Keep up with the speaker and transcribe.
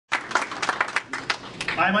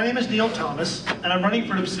Hi, my name is Neil Thomas, and I'm running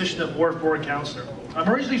for the position of Ward 4 Councillor. I'm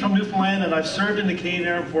originally from Newfoundland, and I've served in the Canadian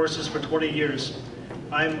Armed Forces for 20 years.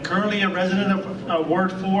 I'm currently a resident of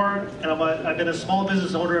Ward 4, and I've been a small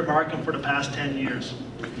business owner in Markham for the past 10 years.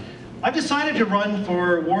 I've decided to run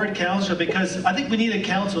for Ward Councillor because I think we need a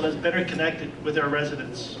council that's better connected with our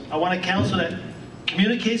residents. I want a council that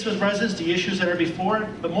communicates with residents the issues that are before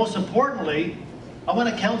it, but most importantly, I want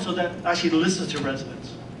a council that actually listens to residents.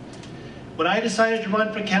 When I decided to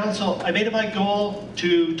run for council, I made it my goal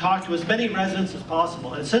to talk to as many residents as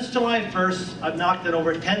possible. And since July 1st, I've knocked at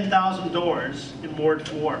over 10,000 doors in Ward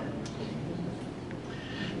 4.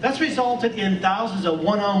 That's resulted in thousands of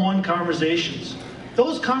one-on-one conversations.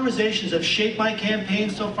 Those conversations have shaped my campaign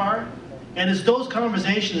so far, and it's those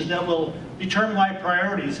conversations that will determine my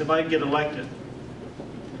priorities if I get elected.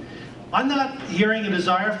 I'm not hearing a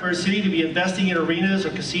desire for a city to be investing in arenas or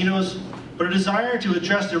casinos, but a desire to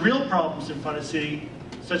address the real problems in front of the city,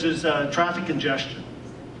 such as traffic congestion.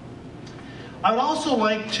 I would also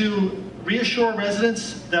like to reassure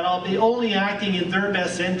residents that I'll be only acting in their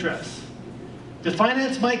best interests. To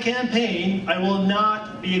finance my campaign, I will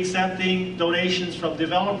not be accepting donations from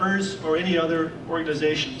developers or any other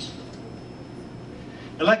organizations.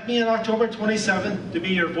 Elect me on October 27th to be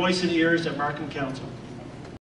your voice and ears at Markham Council.